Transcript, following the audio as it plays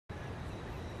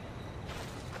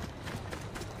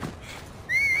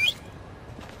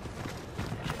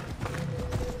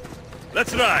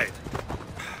Let's ride!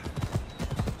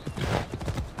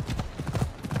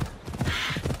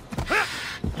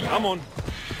 Come on.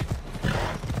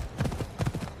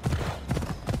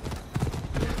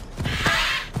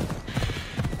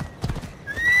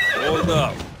 Hold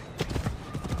up.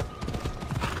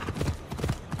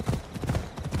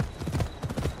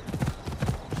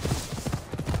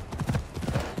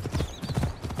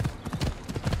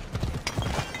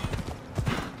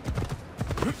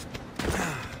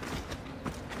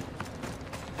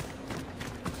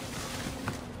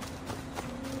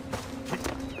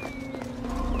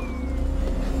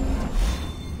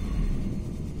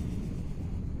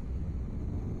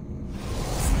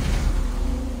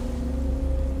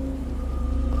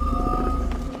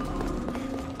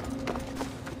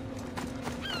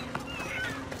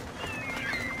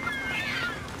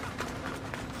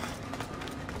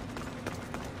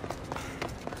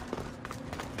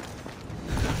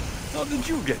 How did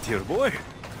you get here, boy?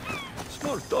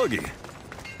 Smart doggy.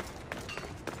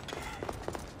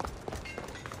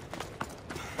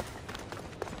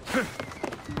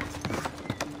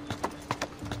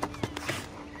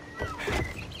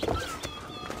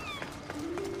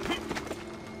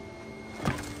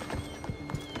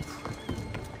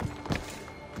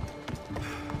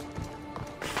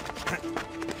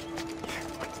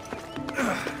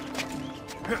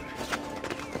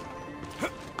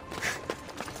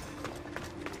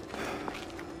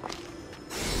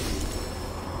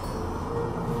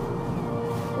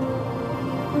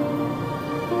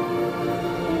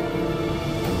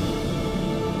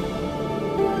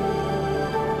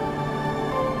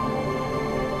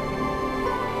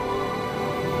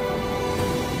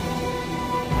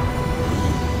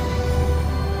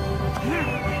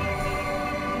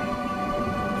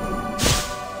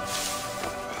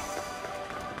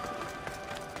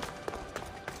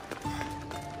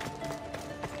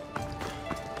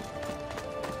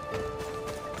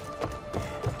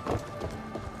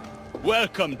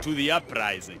 Welcome to the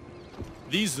uprising.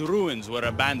 These ruins were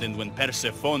abandoned when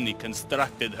Persephone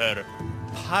constructed her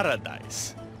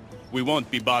paradise. We won't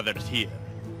be bothered here.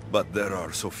 But there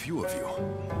are so few of you.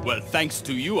 Well, thanks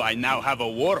to you, I now have a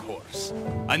warhorse.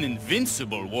 An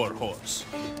invincible warhorse.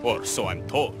 Or so I'm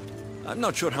told. I'm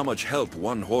not sure how much help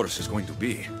one horse is going to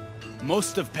be.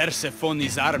 Most of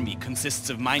Persephone's army consists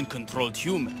of mind-controlled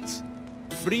humans.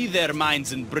 Free their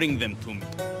minds and bring them to me.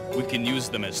 We can use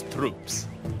them as troops.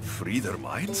 Free their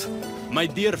minds? My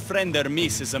dear friend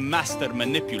Hermes is a master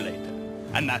manipulator.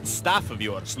 And that staff of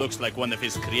yours looks like one of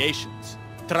his creations.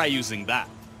 Try using that.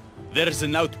 There's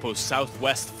an outpost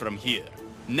southwest from here,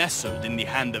 nestled in the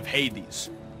hand of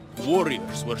Hades.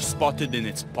 Warriors were spotted in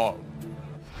its palm.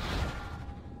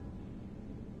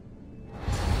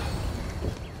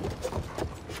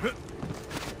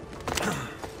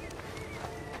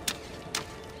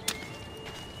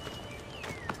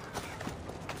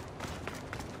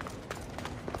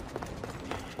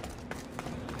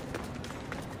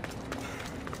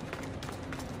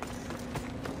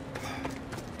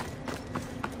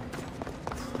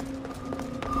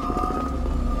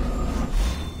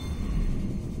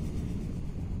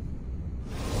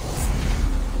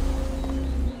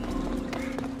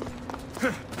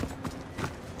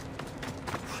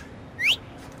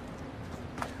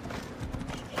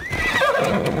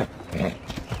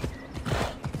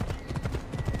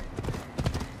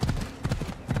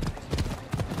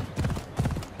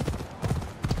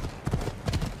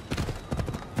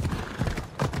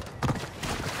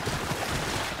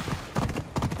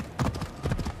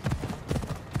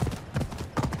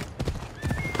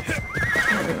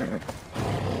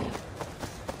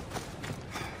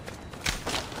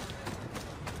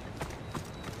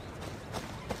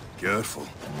 Careful.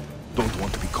 Don't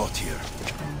want to be caught here.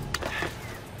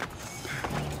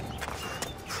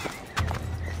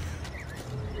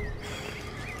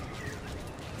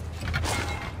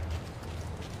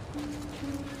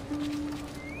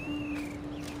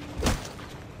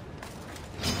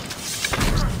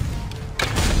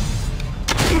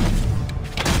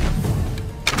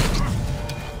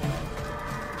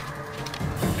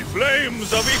 The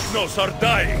flames of Ignos are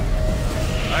dying.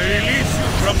 I release you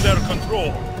from their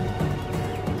control.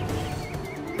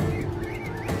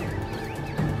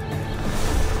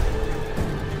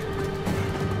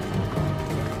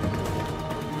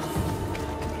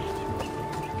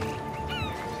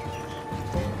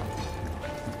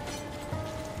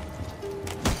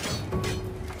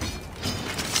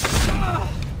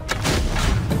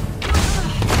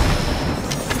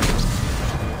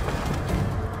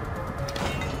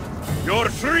 You're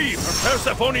free from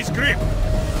Persephone's grip!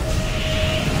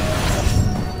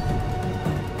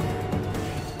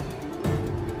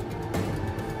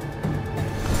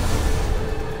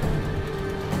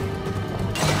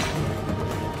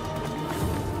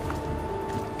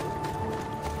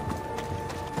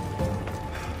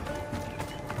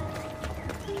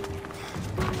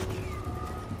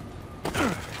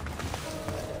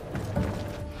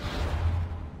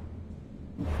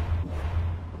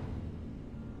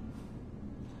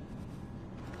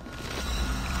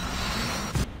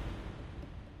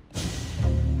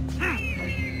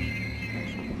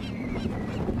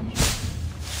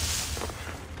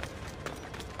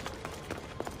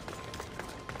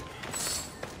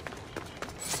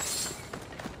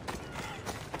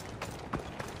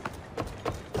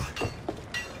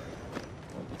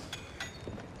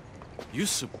 You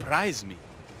surprise me.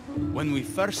 When we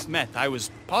first met, I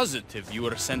was positive you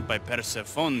were sent by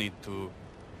Persephone to...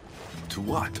 To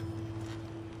what?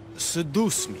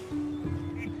 seduce me.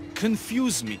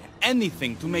 Confuse me.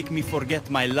 Anything to make me forget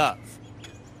my love.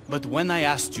 But when I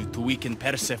asked you to weaken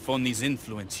Persephone's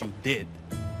influence, you did.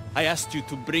 I asked you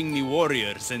to bring me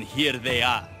warriors, and here they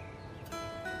are.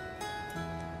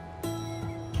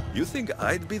 You think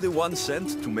I'd be the one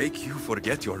sent to make you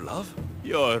forget your love?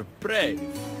 You're brave.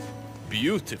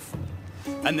 Beautiful.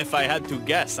 And if I had to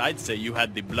guess, I'd say you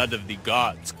had the blood of the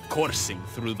gods coursing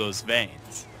through those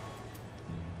veins.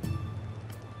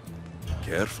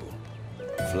 Careful.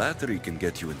 Flattery can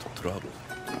get you into trouble.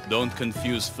 Don't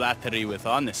confuse flattery with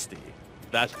honesty.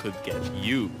 That could get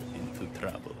you into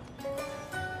trouble.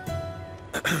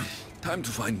 Time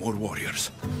to find more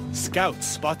warriors. Scouts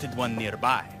spotted one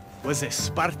nearby. Was a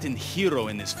Spartan hero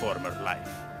in his former life.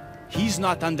 He's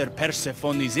not under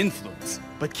Persephone's influence,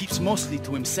 but keeps mostly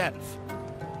to himself.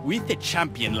 With a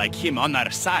champion like him on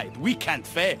our side, we can't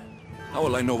fail. How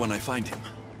will I know when I find him?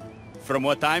 From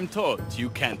what I'm told, you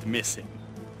can't miss him.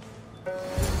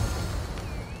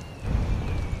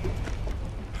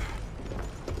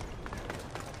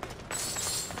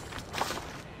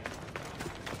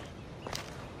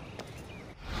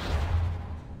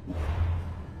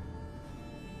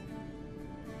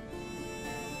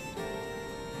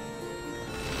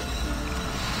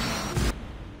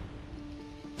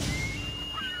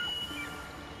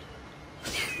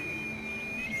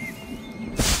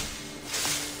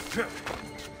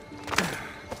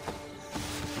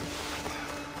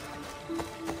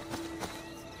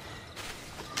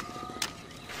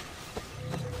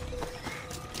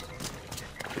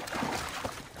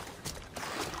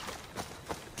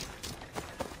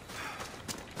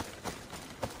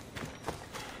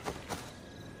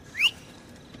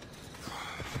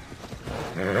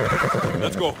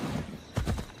 Let's go.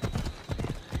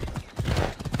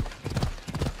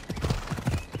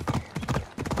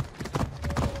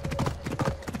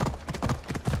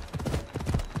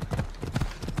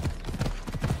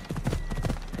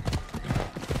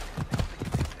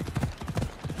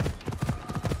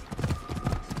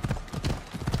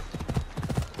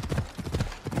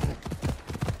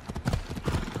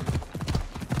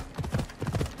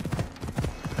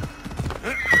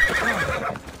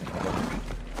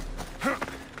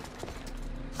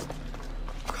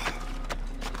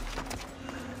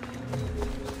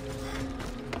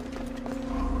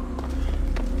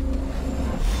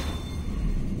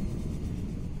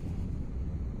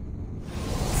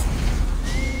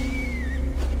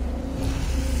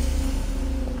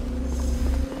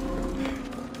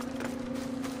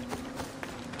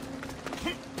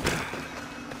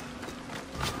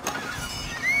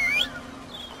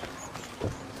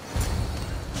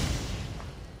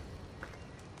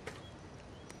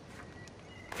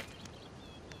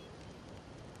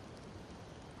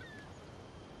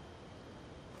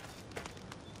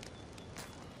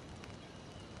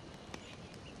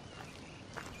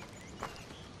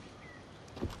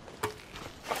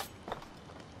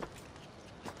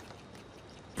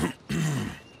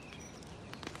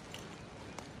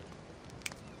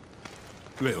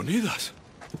 Leonidas.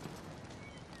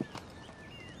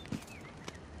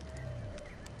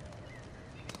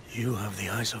 You have the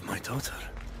eyes of my daughter.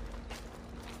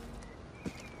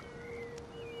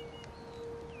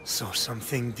 So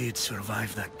something did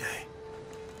survive that day.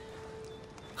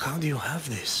 How do you have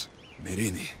this?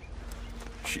 Merini.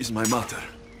 She's my mother.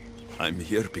 I'm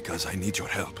here because I need your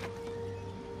help.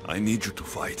 I need you to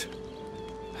fight.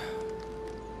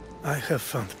 I have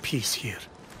found peace here.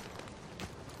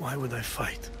 Why would I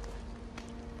fight?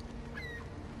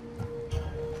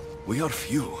 We are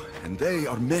few, and they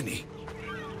are many.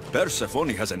 Persephone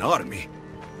has an army.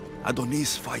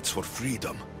 Adonis fights for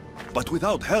freedom. But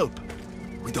without help,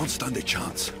 we don't stand a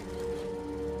chance.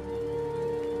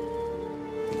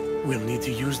 We'll need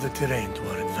to use the terrain to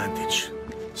our advantage.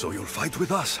 So you'll fight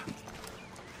with us?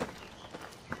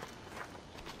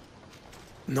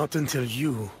 Not until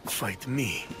you fight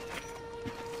me.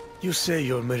 You say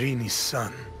you're Marini's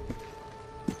son.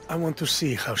 I want to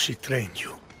see how she trained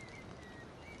you.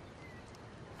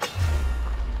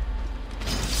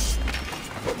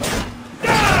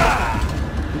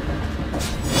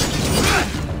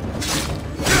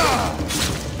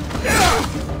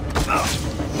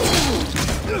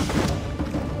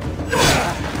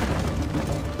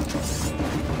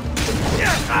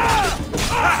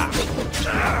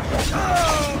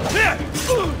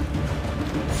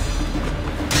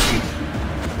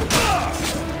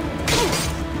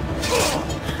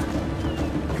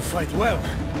 Fight well.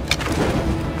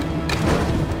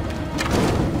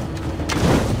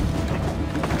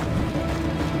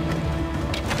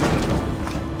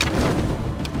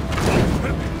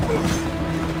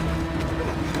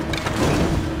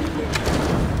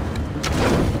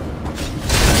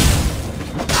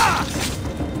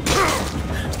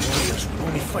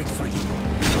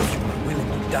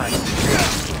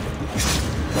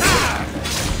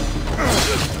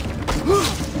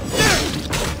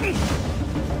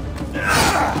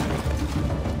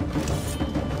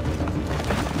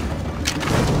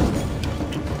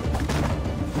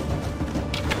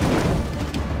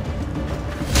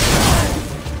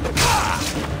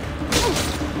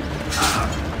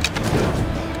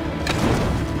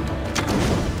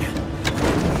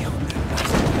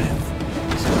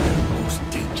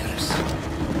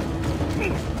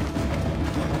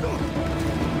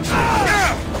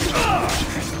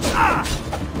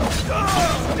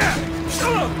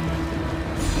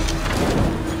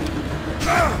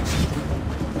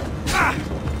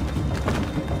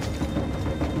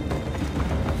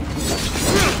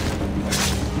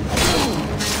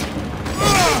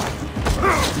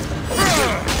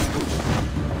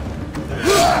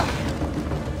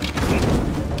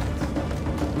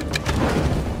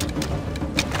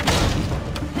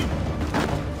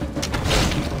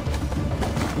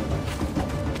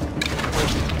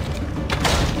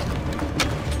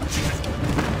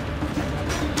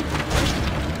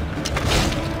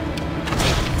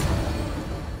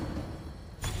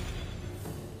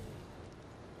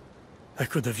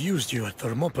 could have used you at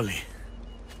Thermopylae.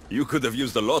 You could have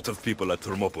used a lot of people at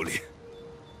Thermopylae.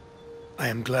 I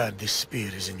am glad this spear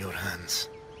is in your hands.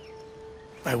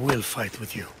 I will fight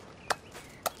with you.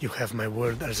 You have my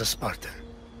word as a Spartan.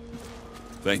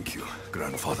 Thank you,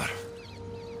 grandfather.